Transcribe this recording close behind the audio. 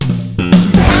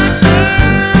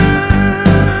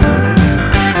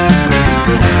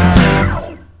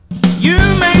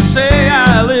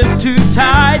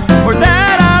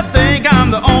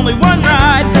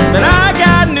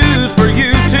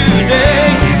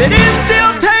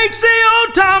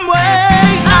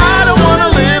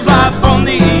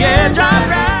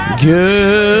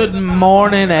Good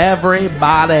morning,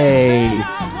 everybody.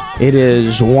 It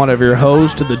is one of your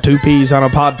hosts of the Two Peas on a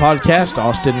Pod podcast,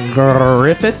 Austin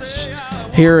Griffiths,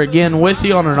 here again with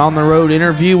you on an on-the-road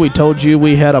interview. We told you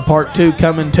we had a part 2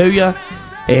 coming to you,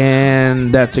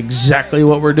 and that's exactly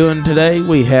what we're doing today.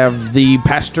 We have the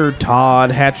Pastor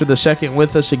Todd Hatcher II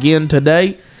with us again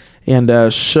today,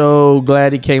 and so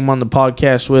glad he came on the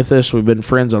podcast with us. We've been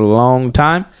friends a long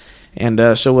time.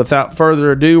 And so without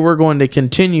further ado, we're going to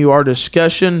continue our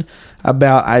discussion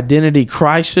about identity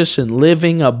crisis and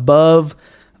living above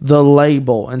the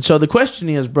label. And so the question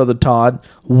is, Brother Todd,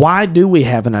 why do we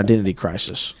have an identity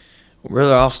crisis?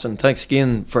 Brother Austin, thanks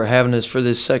again for having us for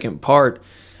this second part.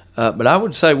 But I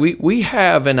would say we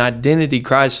have an identity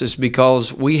crisis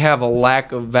because we have a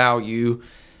lack of value.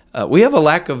 We have a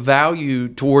lack of value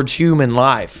towards human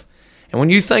life. And when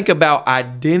you think about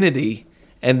identity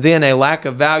and then a lack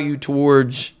of value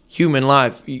towards human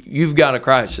life, you've got a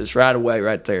crisis right away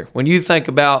right there. When you think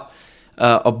about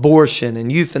abortion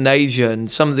and euthanasia and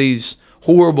some of these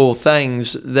horrible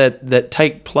things that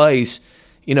take place,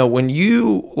 you know, when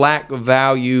you lack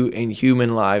value in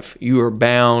human life, you are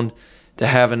bound to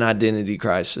have an identity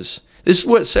crisis. This is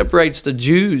what separates the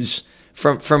Jews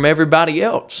from everybody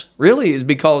else, really, is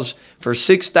because for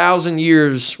 6,000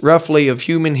 years, roughly, of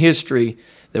human history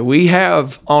that we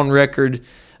have on record,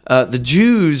 the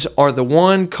Jews are the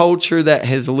one culture that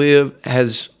has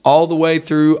all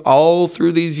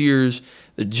through these years,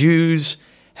 the Jews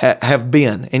have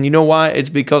been. And you know why? It's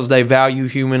because they value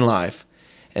human life.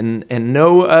 And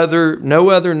no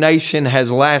other nation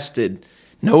has lasted,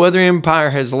 no other empire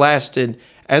has lasted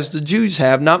as the Jews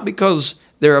have, not because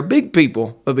they're a big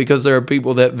people, but because they're a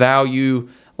people that value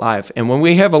life. And when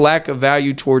we have a lack of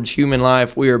value towards human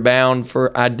life, we are bound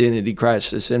for identity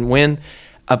crisis. And when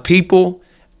a people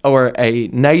or a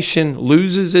nation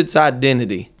loses its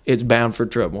identity, it's bound for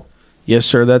trouble. Yes,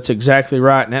 sir, that's exactly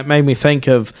right. And that made me think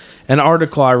of an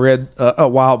article I read a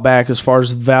while back as far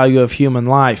as the value of human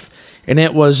life. And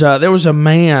it was there was a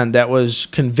man that was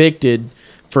convicted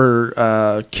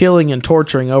for killing and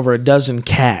torturing over a dozen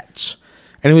cats.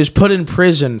 And he was put in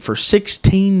prison for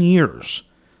 16 years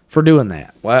for doing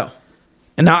that. Wow.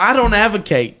 And now I don't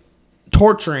advocate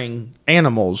torturing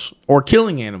animals or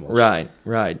killing animals.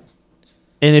 Right.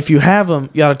 And if you have them,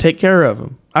 you got to take care of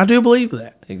them. I do believe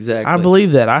that. Exactly. I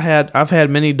believe that. I've had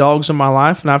many dogs in my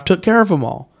life, and I've took care of them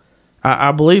all.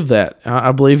 I believe that.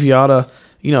 I believe you ought to,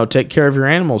 take care of your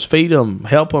animals, feed them,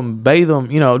 help them, bathe them,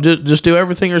 just do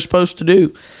everything you're supposed to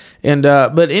do. And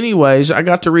but anyways, I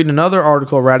got to read another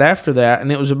article right after that, and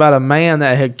it was about a man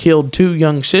that had killed 2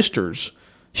 young sisters,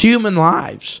 human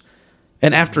lives.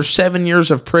 And after 7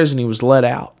 years of prison, he was let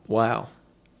out. Wow.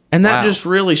 And that just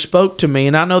really spoke to me.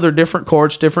 And I know there are different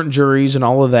courts, different juries, and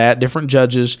all of that, different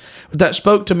judges. But that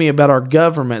spoke to me about our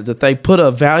government, that they put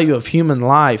a value of human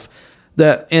life.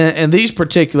 That in these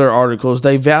particular articles,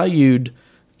 they valued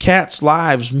cats'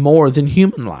 lives more than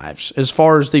human lives as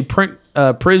far as the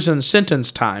prison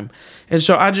sentence time. And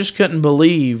so I just couldn't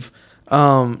believe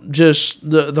just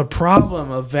the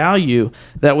problem of value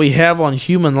that we have on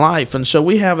human life. And so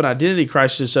we have an identity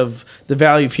crisis of the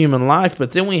value of human life,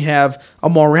 but then we have a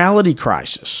morality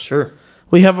crisis. Sure.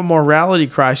 We have a morality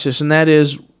crisis, and that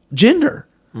is gender.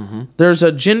 Mm-hmm. There's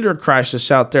a gender crisis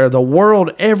out there. The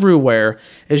world everywhere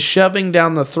is shoving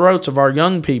down the throats of our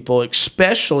young people,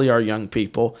 especially our young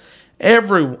people,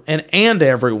 everyone,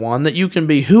 that you can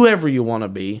be whoever you want to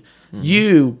be. Mm-hmm.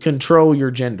 You control your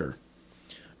gender.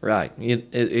 Right,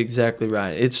 exactly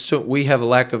right. We have a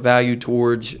lack of value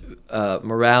towards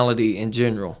morality in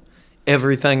general.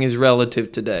 Everything is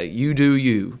relative today. You do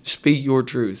you. Speak your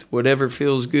truth. Whatever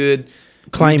feels good,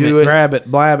 claim it, grab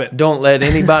it, blab it. Don't let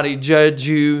anybody judge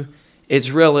you. It's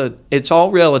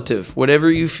all relative. Whatever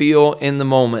you feel in the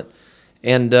moment,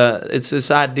 and it's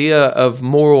this idea of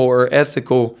moral or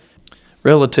ethical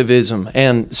relativism.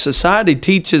 And society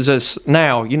teaches us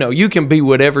now, you can be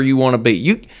whatever you want to be.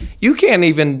 You can't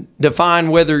even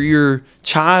define whether your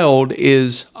child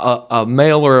is a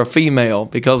male or a female,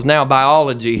 because now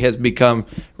biology has become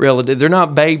relative. They're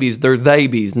not babies, they're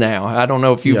theys now. I don't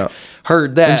know if you've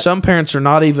heard that. And some parents are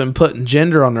not even putting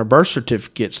gender on their birth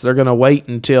certificates. They're going to wait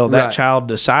until that child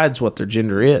decides what their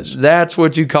gender is. That's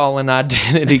what you call an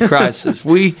identity crisis.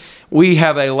 We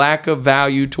have a lack of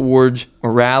value towards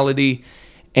morality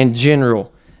in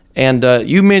general. And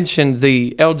you mentioned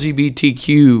the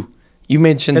LGBTQ. You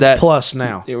mentioned it's that plus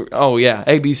now. Oh yeah,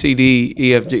 A, B, C, D,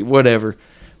 E, F, G, whatever.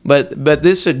 But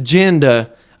this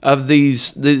agenda of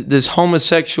this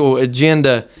homosexual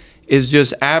agenda is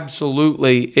just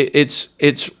absolutely it's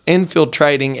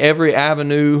infiltrating every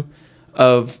avenue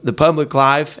of the public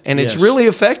life, and it's Yes. really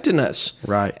affecting us.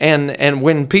 Right. And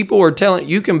when people are telling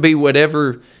you can be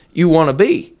whatever you want to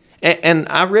be. And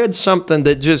I read something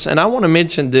that and I want to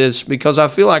mention this because I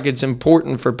feel like it's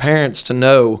important for parents to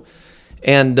know.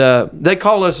 And they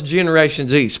call us Generation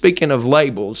Z. Speaking of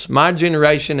labels, my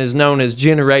generation is known as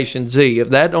Generation Z. If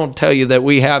that don't tell you that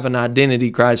we have an identity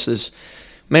crisis,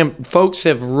 man, folks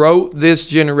have wrote this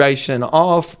generation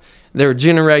off. They're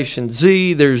Generation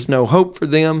Z. There's no hope for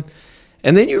them.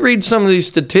 And then you read some of these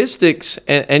statistics,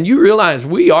 and you realize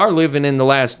we are living in the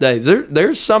last days.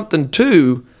 There's something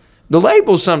to the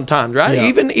label sometimes, right?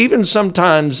 Yeah. Even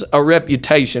sometimes a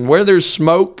reputation. Where there's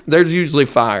smoke, there's usually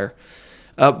fire.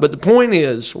 But the point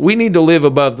is, we need to live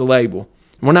above the label.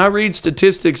 When I read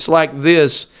statistics like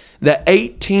this, that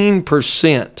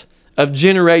 18% of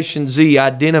Generation Z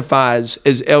identifies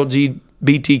as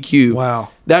LGBTQ. Wow.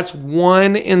 That's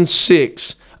 1 in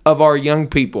 6 of our young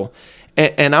people.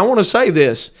 And I want to say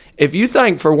this. If you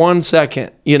think for 1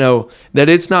 second, that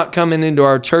it's not coming into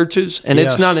our churches and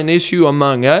Yes. it's not an issue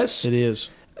among us, It is.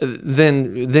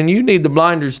 then you need the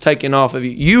blinders taken off of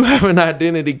you. You have an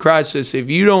identity crisis if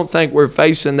you don't think we're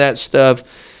facing that stuff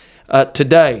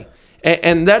today.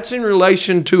 And that's in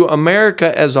relation to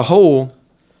America as a whole.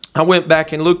 I went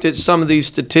back and looked at some of these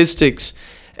statistics,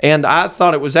 and I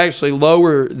thought it was actually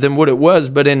lower than what it was.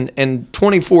 But in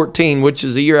 2014, which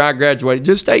is the year I graduated,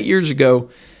 just 8 years ago,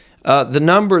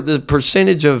 the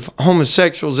percentage of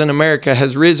homosexuals in America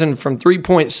has risen from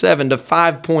 3.7 to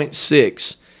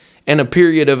 5.6 in a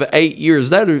period of 8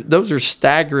 years. Those are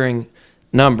staggering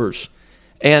numbers.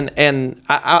 And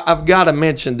I've got to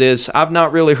mention this. I've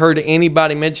not really heard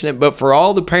anybody mention it, but for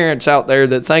all the parents out there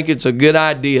that think it's a good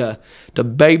idea to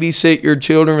babysit your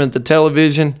children at the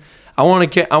television, I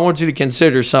want you to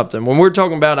consider something. When we're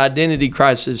talking about identity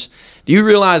crisis, do you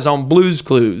realize on Blue's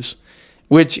Clues,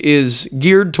 which is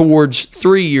geared towards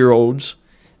 3-year-olds,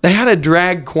 they had a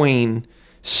drag queen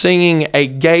singing a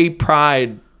gay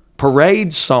pride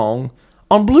parade song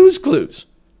on Blue's Clues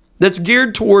that's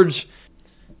geared towards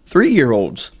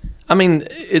 3-year-olds. I mean,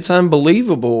 it's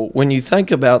unbelievable when you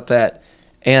think about that.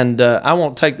 And I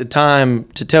won't take the time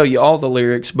to tell you all the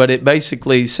lyrics, but it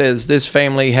basically says this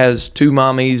family has 2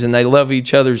 mommies and they love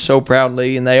each other so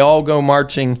proudly and they all go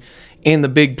marching in the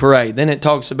big parade. Then it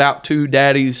talks about 2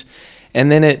 daddies,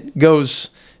 and then it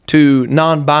goes to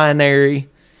non-binary,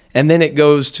 and then it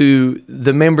goes to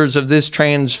the members of this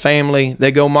trans family.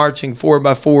 They go marching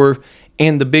 4x4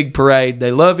 in the big parade.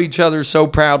 They love each other so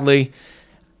proudly.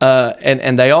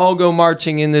 And they all go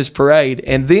marching in this parade.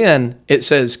 And then it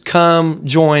says, come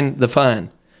join the fun.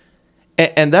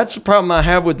 And that's the problem I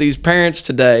have with these parents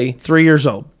today. 3 years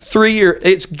old.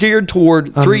 It's geared toward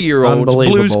 3-year-olds,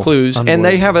 Blue's Clues. And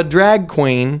they have a drag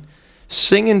queen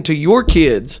singing to your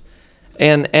kids.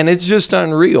 And it's just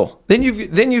unreal. Then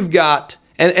you've got,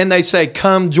 and they say,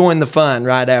 come join the fun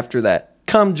right after that.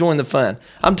 Come join the fun.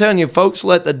 I'm telling you, folks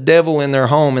let the devil in their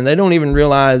home and they don't even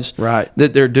realize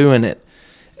that they're doing it.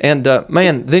 And,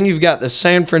 then you've got the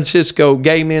San Francisco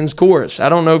Gay Men's Chorus. I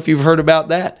don't know if you've heard about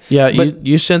that. Yeah,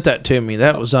 you sent that to me.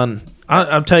 That was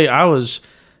I'll tell you,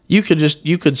 you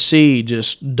could see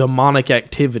just demonic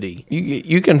activity.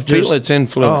 You can feel its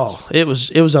influence. Oh, it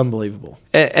was unbelievable.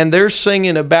 And they're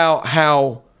singing about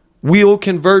how we'll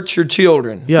convert your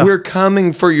children. Yeah. We're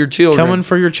coming for your children. Coming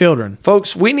for your children.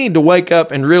 Folks, we need to wake up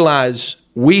and realize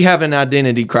we have an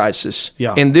identity crisis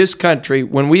in this country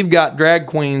when we've got drag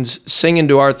queens singing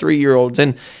to our 3-year-olds.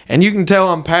 And you can tell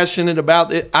I'm passionate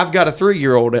about it. I've got a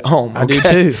 3-year-old at home. I do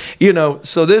too.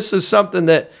 So this is something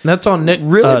that's on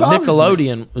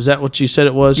Nickelodeon. Was that what you said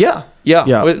it was? Yeah.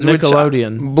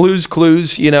 Nickelodeon. Blue's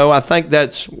Clues, I think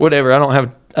that's whatever. I don't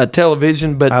have a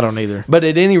television, but I don't either. But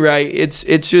at any rate,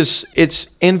 it's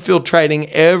infiltrating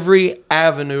every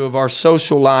avenue of our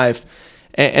social life.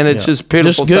 And it's just a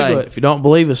pitiful Just Google thing. it. If you don't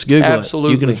believe us, Google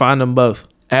Absolutely. it. You can find them both.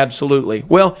 Absolutely.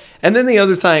 Well, and then the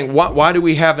other thing, why do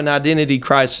we have an identity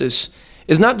crisis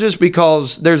is not just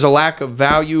because there's a lack of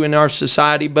value in our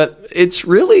society, but it's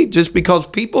really just because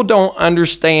people don't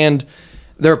understand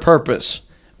their purpose.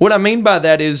 What I mean by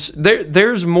that is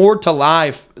there's more to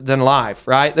life than life,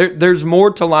 right? There's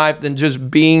more to life than just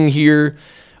being here.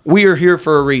 We are here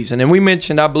for a reason. And we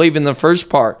mentioned, I believe, in the first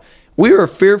part, we are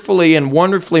fearfully and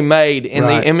wonderfully made in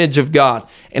the image of God.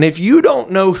 And if you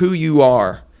don't know who you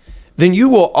are, then you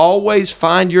will always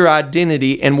find your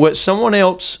identity in what someone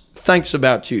else thinks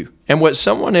about you and what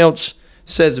someone else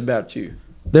says about you.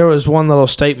 There was one little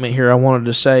statement here I wanted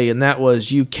to say, and that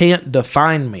was, you can't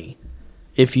define me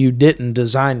if you didn't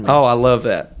design me. Oh, I love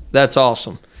that. That's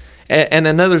awesome. And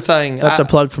another thing, That's a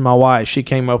plug for my wife. She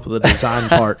came up with the design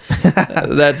part.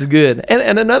 that's good.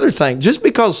 And another thing, just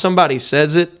because somebody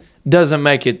says it doesn't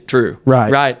make it true.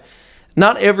 Right.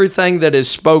 Not everything that is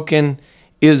spoken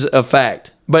is a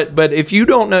fact. But if you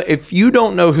don't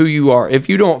know who you are, if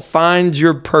you don't find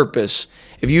your purpose,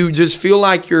 if you just feel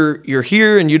like you're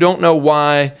here and you don't know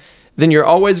why, then you're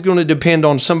always going to depend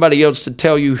on somebody else to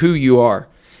tell you who you are.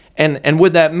 And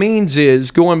what that means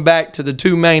is, going back to the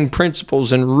two main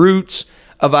principles and roots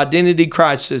of identity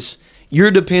crisis, you're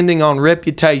depending on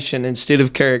reputation instead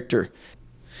of character.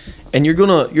 And you're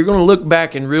gonna look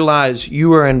back and realize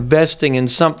you are investing in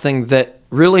something that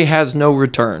really has no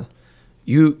return.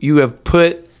 You're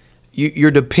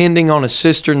depending on a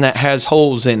cistern that has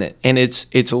holes in it, and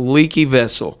it's a leaky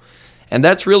vessel. And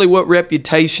that's really what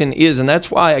reputation is. And that's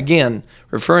why, again,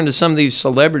 referring to some of these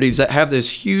celebrities that have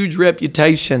this huge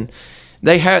reputation,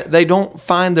 they don't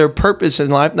find their purpose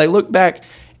in life. They look back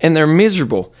and they're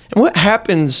miserable. And what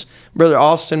happens, Brother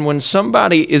Austin, when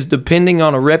somebody is depending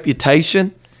on a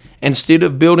reputation instead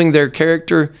of building their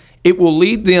character, it will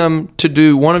lead them to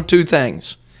do one of two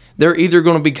things. They're either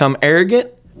going to become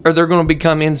arrogant or they're going to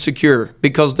become insecure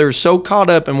because they're so caught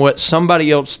up in what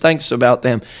somebody else thinks about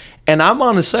them. And I'm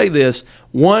going to say this,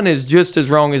 one is just as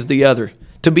wrong as the other.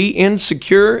 To be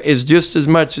insecure is just as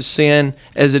much a sin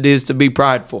as it is to be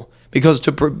prideful. Because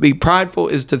to be prideful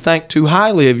is to think too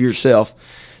highly of yourself.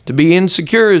 To be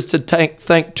insecure is to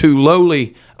think too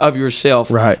lowly of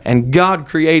yourself. Right. And God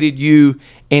created you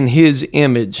in His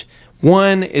image.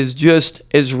 One is just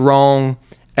as wrong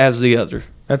as the other.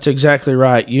 That's exactly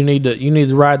right. You need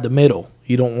to ride the middle.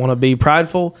 You don't want to be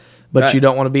prideful, but Right. you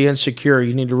don't want to be insecure.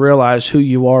 You need to realize who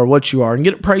you are, what you are, and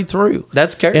get it prayed through.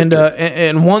 That's character.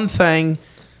 And one thing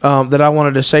that I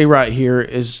wanted to say right here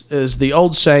is the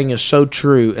old saying is so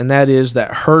true, and that is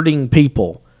that hurting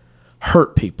people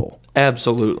hurt people.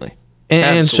 Absolutely.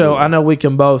 And so I know we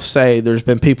can both say there's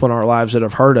been people in our lives that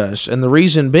have hurt us. And the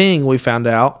reason being, we found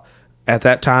out at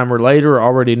that time or later, or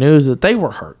already knew, that they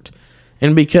were hurt.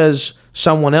 And because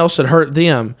someone else had hurt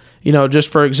them, just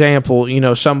for example,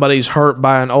 somebody's hurt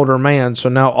by an older man, so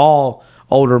now all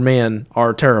older men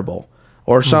are terrible.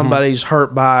 Or somebody's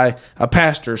hurt by a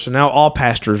pastor, so now all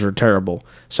pastors are terrible.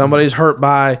 Somebody's hurt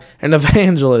by an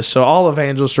evangelist, so all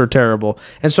evangelists are terrible.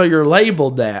 And so you're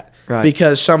labeled that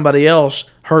because somebody else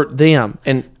hurt them.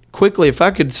 And quickly, if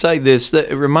I could say this,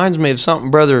 that it reminds me of something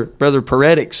Brother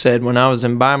Paretic said when I was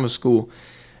in Bible school.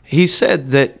 He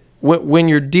said that when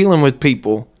you're dealing with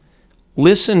people,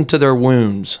 listen to their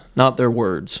wounds, not their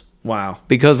words. Wow.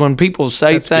 Because when people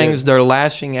say That's things, good. they're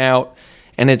lashing out,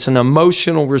 and it's an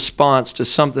emotional response to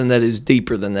something that is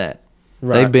deeper than that.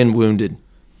 Right. They've been wounded.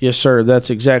 Yes, sir. That's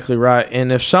exactly right.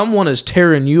 And if someone is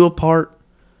tearing you apart,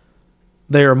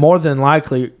 they are more than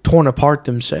likely torn apart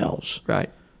themselves. Right.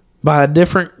 By a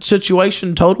different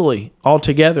situation totally,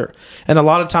 altogether. And a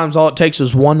lot of times all it takes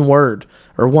is one word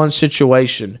or one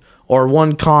situation or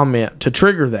one comment to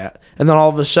trigger that. And then all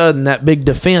of a sudden that big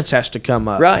defense has to come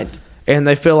up. Right. And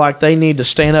they feel like they need to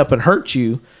stand up and hurt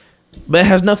you, but it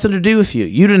has nothing to do with you.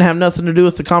 You didn't have nothing to do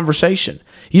with the conversation.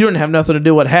 You didn't have nothing to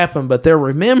do with what happened, but they're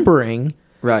remembering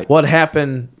what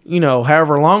happened,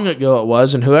 however long ago it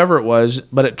was and whoever it was,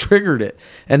 but it triggered it.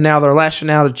 And now they're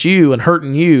lashing out at you and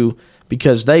hurting you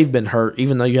because they've been hurt,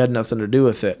 even though you had nothing to do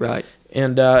with it. Right.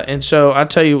 And so I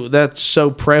tell you, that's so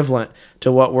prevalent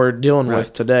to what we're dealing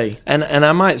with today. And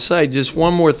I might say just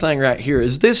one more thing right here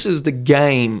is this is the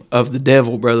game of the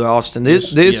devil, Brother Austin.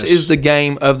 This is the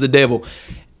game of the devil.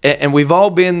 And we've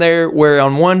all been there where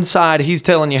on one side he's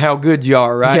telling you how good you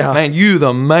are, right? Yeah. Man, you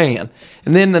the man.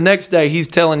 And then the next day he's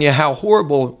telling you how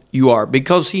horrible you are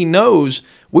because he knows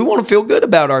we want to feel good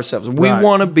about ourselves. We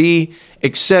want to be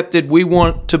accepted. We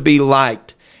want to be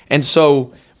liked. And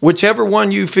so whichever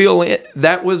one you feel,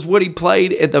 that was what he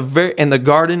played at in the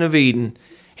Garden of Eden.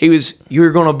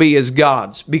 You're going to be as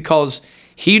gods because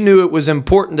he knew it was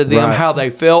important to them how they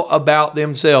felt about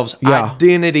themselves. Yeah.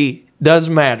 Identity does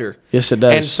matter. Yes, it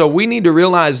does. And so we need to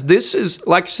realize this is,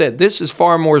 like I said, this is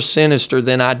far more sinister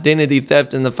than identity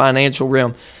theft in the financial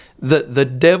realm. The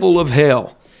devil of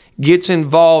hell gets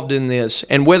involved in this.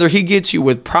 And whether he gets you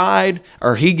with pride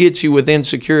or he gets you with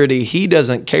insecurity, he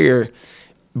doesn't care.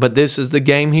 But this is the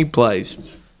game he plays.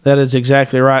 That is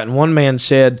exactly right. And one man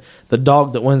said, the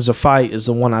dog that wins the fight is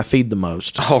the one I feed the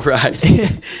most. All right.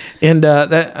 And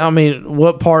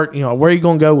what part, where are you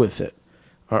going to go with it?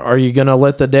 Are you going to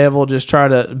let the devil just try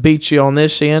to beat you on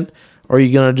this end? Or are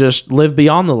you going to just live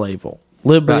beyond the label?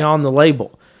 Live beyond the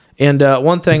label. And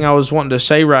one thing I was wanting to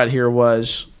say right here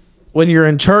was, when you're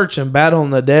in church and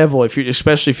battling the devil,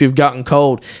 especially if you've gotten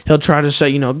cold, he'll try to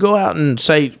say, go out and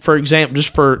say, for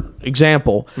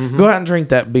example, go out and drink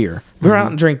that beer. Go out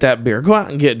and drink that beer. Go out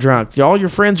and get drunk. All your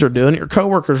friends are doing it. Your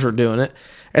coworkers are doing it.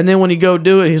 And then when you go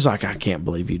do it, he's like, I can't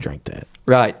believe you drank that.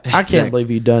 Right. I can't believe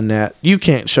you done that. You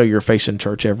can't show your face in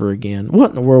church ever again. What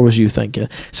in the world was you thinking?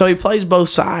 So he plays both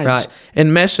sides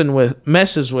and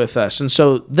messes with us. And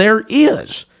so there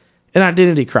is an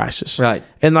identity crisis. Right.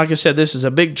 And like I said, this is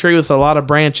a big tree with a lot of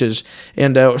branches.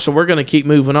 And so we're going to keep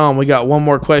moving on. We got one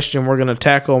more question we're going to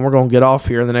tackle, and we're going to get off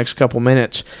here in the next couple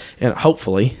minutes. And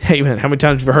hopefully, hey, man, how many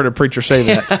times have you heard a preacher say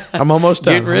that? I'm almost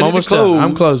done. Getting ready to close.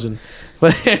 I'm closing.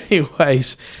 But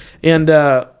anyways, and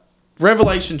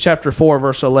Revelation chapter 4,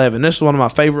 verse 11. This is one of my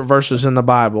favorite verses in the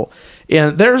Bible.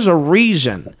 And there's a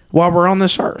reason why we're on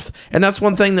this earth. And that's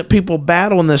one thing that people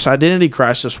battle in this identity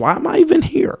crisis. Why am I even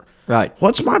here? Right.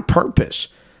 What's my purpose?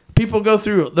 People go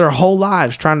through their whole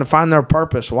lives trying to find their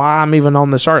purpose, why I'm even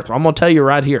on this earth. I'm going to tell you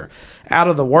right here, out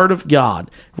of the Word of God,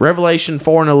 Revelation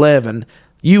 4 and 11,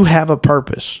 you have a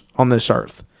purpose on this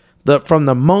earth. From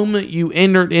the moment you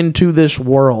entered into this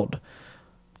world,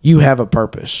 you have a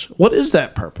purpose. What is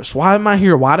that purpose? Why am I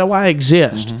here? Why do I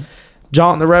exist?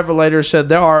 John the Revelator said,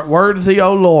 Thou art worthy,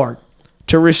 O Lord,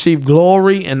 to receive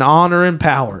glory and honor and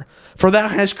power, for Thou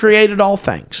hast created all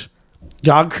things.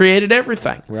 God created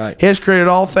everything. Right. He has created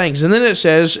all things. And then it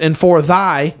says, and for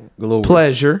thy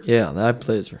pleasure. Yeah, thy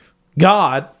pleasure.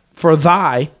 God, for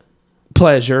thy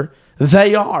pleasure,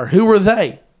 they are. Who are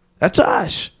they? That's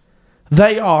us.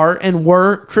 They are and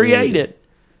were created.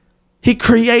 He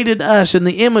created us in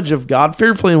the image of God,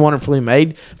 fearfully and wonderfully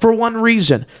made, for one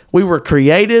reason. We were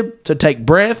created to take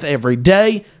breath every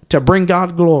day to bring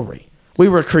God glory. We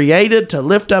were created to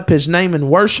lift up His name and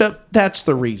worship. That's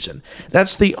the reason.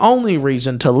 That's the only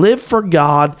reason, to live for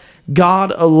God,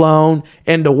 God alone,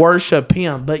 and to worship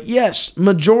Him. But yes,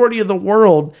 majority of the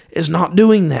world is not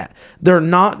doing that. They're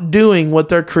not doing what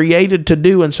they're created to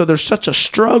do. And so there's such a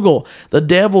struggle. The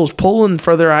devil's pulling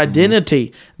for their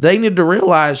identity. They need to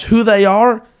realize who they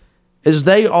are is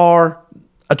they are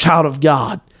a child of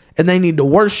God. And they need to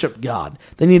worship God.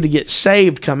 They need to get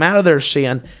saved, come out of their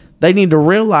sin. They need to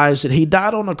realize that He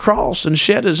died on a cross and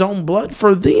shed His own blood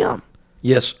for them.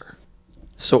 Yes, sir.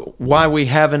 So why we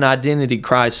have an identity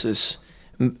crisis,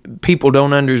 people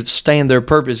don't understand their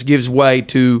purpose, gives way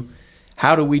to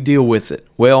how do we deal with it?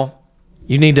 Well,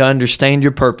 you need to understand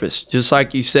your purpose. Just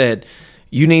like you said,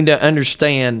 you need to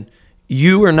understand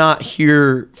you are not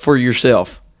here for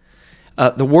yourself.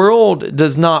 The world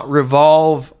does not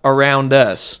revolve around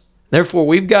us. Therefore,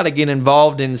 we've got to get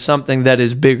involved in something that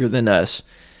is bigger than us.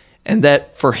 And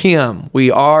that for Him,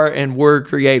 we are and were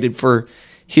created for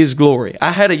His glory. I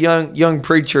had a young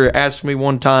preacher ask me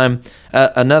one time,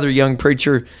 another young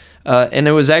preacher, and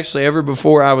it was actually ever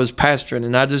before I was pastoring,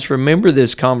 and I just remember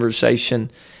this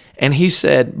conversation. And he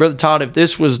said, Brother Todd, if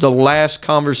this was the last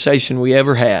conversation we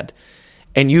ever had,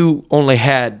 and you only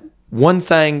had one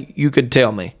thing you could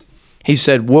tell me, he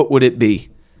said, what would it be?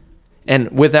 And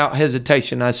without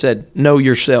hesitation, I said, know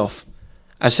yourself.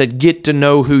 I said, get to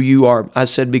know who you are. I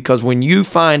said, because when you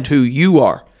find who you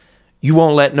are, you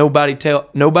won't let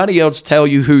nobody else tell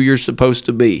you who you're supposed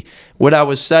to be. What I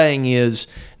was saying is,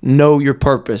 know your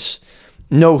purpose.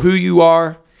 Know who you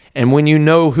are, and when you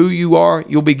know who you are,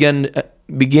 you'll begin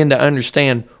to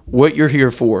understand what you're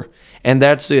here for. And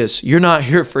that's this. You're not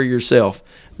here for yourself.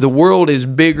 The world is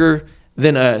bigger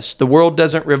than us. The world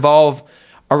doesn't revolve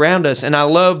around us. And I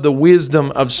love the wisdom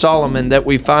of Solomon that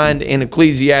we find in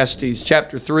Ecclesiastes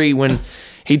chapter 3 when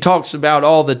he talks about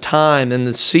all the time and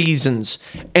the seasons.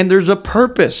 And there's a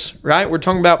purpose, right? We're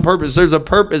talking about purpose. There's a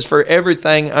purpose for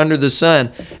everything under the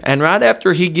sun. And right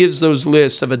after he gives those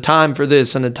lists of a time for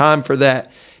this and a time for that,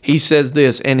 he says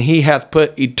this, and He hath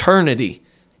put eternity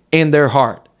in their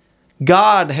heart.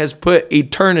 God has put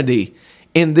eternity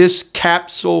in this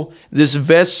capsule, this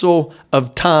vessel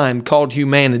of time called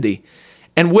humanity.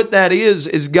 And what that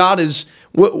is God is,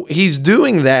 He's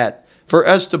doing that for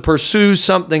us to pursue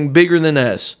something bigger than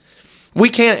us. We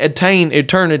can't attain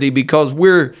eternity because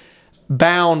we're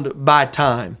bound by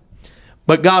time.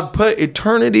 But God put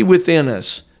eternity within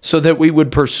us so that we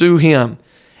would pursue Him.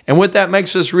 And what that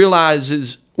makes us realize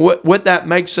is, what that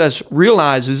makes us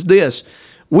realize is this: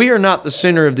 we are not the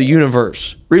center of the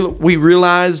universe. We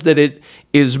realize that it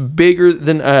is bigger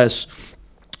than us.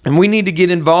 And we need to get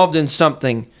involved in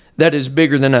something that is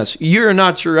bigger than us. You're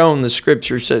not your own, the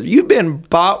scripture says. You've been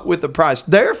bought with a price.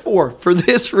 Therefore, for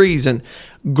this reason,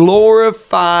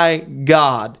 glorify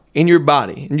God in your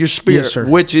body, in your spirit, yes,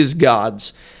 which is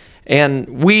God's.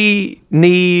 And we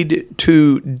need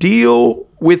to deal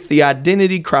with the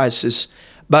identity crisis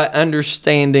by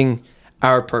understanding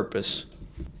our purpose.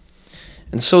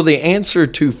 And so the answer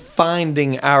to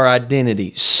finding our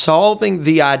identity, solving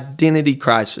the identity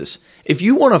crisis, if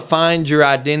you want to find your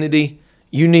identity,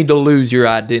 you need to lose your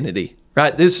identity,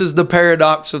 right? This is the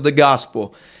paradox of the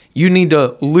gospel. You need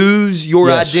to lose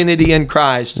your identity in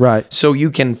Christ, right, so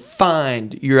you can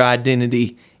find your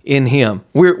identity in Him.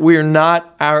 We're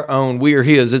not our own. We are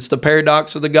His. It's the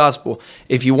paradox of the gospel.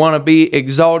 If you want to be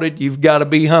exalted, you've got to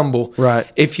be humble. Right.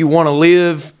 If you want to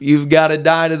live, you've got to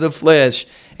die to the flesh.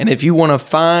 And if you want to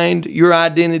find your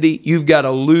identity, you've got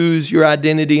to lose your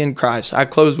identity in Christ. I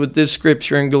close with this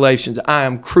scripture in Galatians. I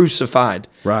am crucified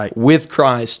with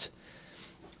Christ.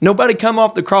 Nobody come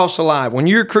off the cross alive. When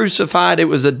you're crucified, it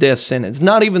was a death sentence.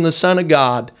 Not even the Son of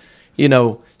God,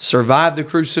 survived the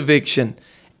crucifixion.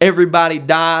 Everybody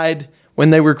died when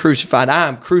they were crucified. I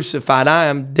am crucified. I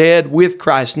am dead with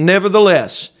Christ.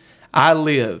 Nevertheless, I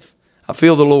live. I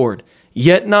feel the Lord.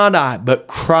 Yet not I, but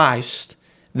Christ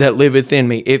that liveth in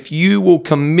me. If you will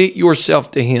commit yourself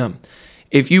to Him,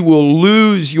 if you will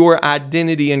lose your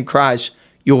identity in Christ,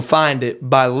 you'll find it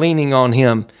by leaning on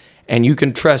Him, and you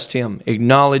can trust Him,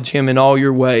 acknowledge Him in all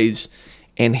your ways,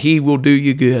 and He will do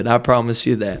you good. I promise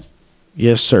you that.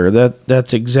 Yes, sir.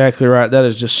 That's exactly right. That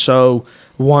is just so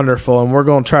wonderful, and we're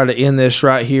going to try to end this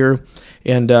right here.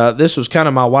 And this was kind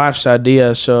of my wife's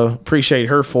idea, so appreciate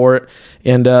her for it.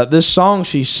 And this song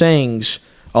she sings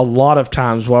a lot of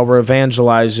times while we're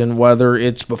evangelizing, whether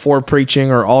it's before preaching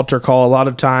or altar call, a lot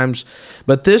of times.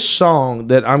 But this song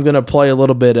that I'm going to play a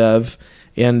little bit of,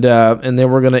 and then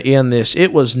we're going to end this,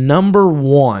 it was number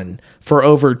 1 for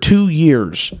over 2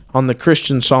 years on the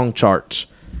Christian song charts.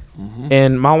 Mm-hmm.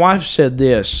 And my wife said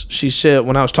this. She said,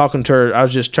 when I was talking to her, I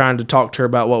was just trying to talk to her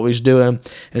about what we was doing,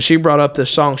 and she brought up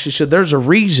this song. She said, there's a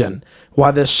reason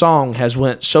why this song has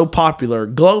went so popular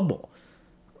global.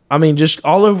 I mean, just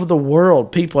all over the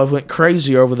world, people have went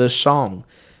crazy over this song,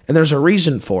 and there's a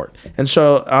reason for it. And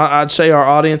so I'd say our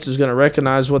audience is going to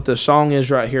recognize what this song is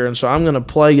right here, and so I'm going to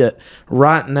play it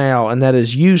right now, and that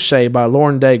is You Say by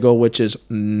Lauren Daigle, which is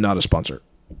not a sponsor.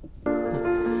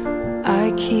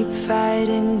 I keep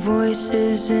fighting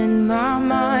voices in my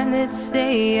mind that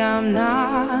say I'm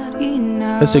not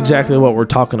enough. That's exactly what we're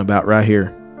talking about right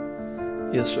here.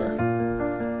 Yes, sir.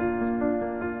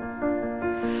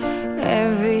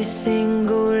 Every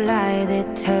single lie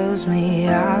that tells me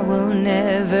I will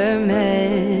never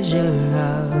measure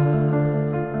up.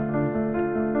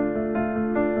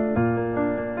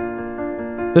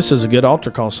 This is a good altar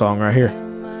call song right here.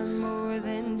 Am I more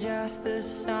than just the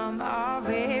sum of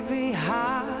every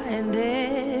high and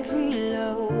every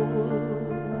low?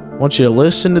 I want you to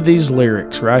listen to these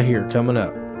lyrics right here coming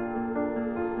up.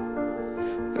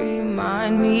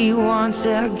 Remind me once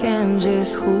again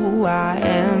just who I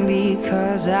am,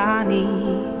 because I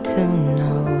need to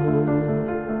know.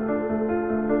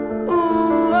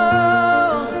 Ooh,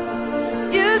 oh,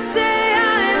 you say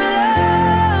I'm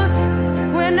loved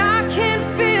when I can't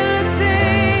feel a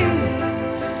thing.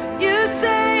 You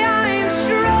say I'm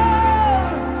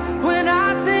strong when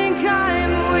I think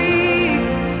I'm weak.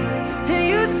 And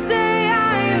you say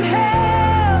I'm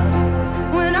held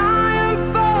when I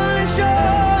am falling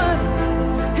short.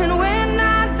 And when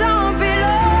I don't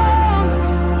belong,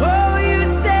 oh, you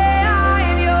say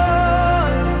I'm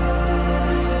yours.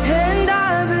 And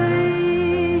I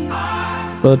believe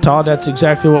Brother Todd, that's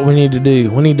exactly what we need to do.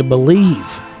 We need to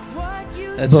believe. what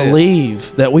you That's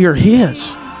Believe that we are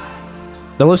His.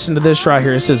 Now listen to this right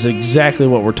here. This is exactly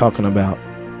what we're talking about.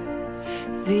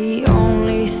 The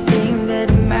only thing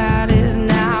that matters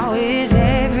now is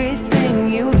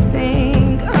everything you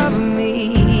think of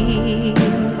me.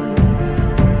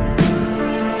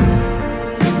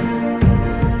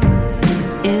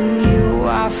 In you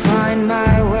I find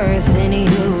my worth, in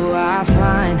you I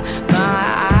find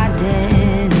my identity.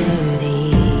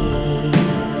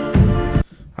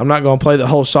 I'm not going to play the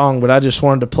whole song, but I just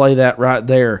wanted to play that right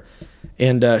there.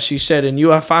 And she said, in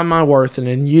you I find my worth, and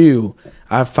in you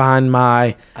I find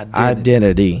my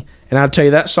identity. And I'll tell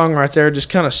you, that song right there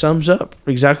just kind of sums up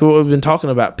exactly what we've been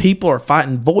talking about. People are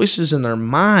fighting voices in their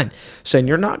mind saying,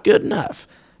 you're not good enough.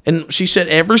 And she said,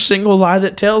 every single lie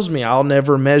that tells me I'll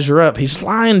never measure up, he's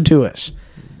lying to us.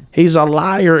 He's a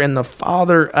liar and the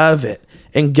father of it.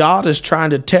 And God is trying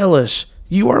to tell us,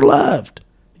 you are loved.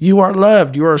 You are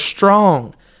loved. You are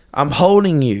strong. I'm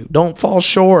holding you. Don't fall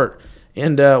short.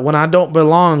 And when I don't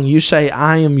belong, you say,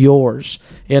 I am yours.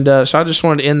 And so I just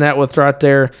wanted to end that with right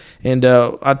there. And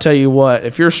I'll tell you what,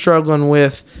 if you're struggling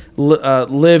with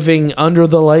living under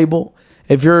the label,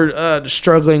 if you're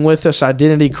struggling with this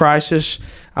identity crisis,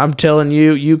 I'm telling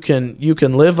you, you can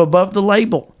live above the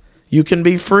label. You can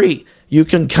be free. You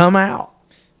can come out.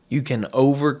 you can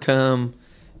overcome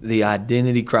the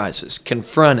identity crisis.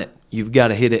 Confront it. You've got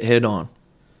to hit it head on.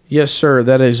 Yes, sir.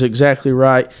 That is exactly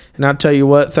right. And I'll tell you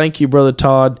what, thank you, Brother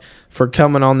Todd, for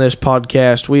coming on this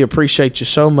podcast. We appreciate you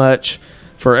so much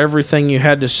for everything you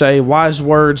had to say. Wise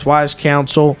words, wise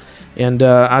counsel. And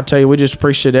I tell you, we just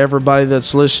appreciate everybody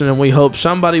that's listening. We hope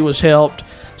somebody was helped,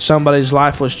 somebody's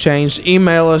life was changed.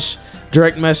 Email us,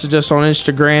 direct message us on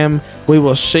Instagram. We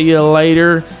will see you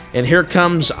later. And here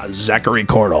comes Zachary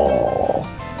Cordell.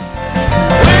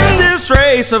 In this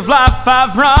race of life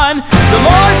I've run, the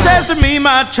Lord says to me,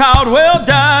 my child, well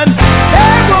done.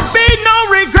 There will be no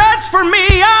regrets for me.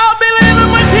 I'll be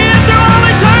living with Him through all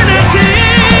eternity.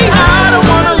 I don't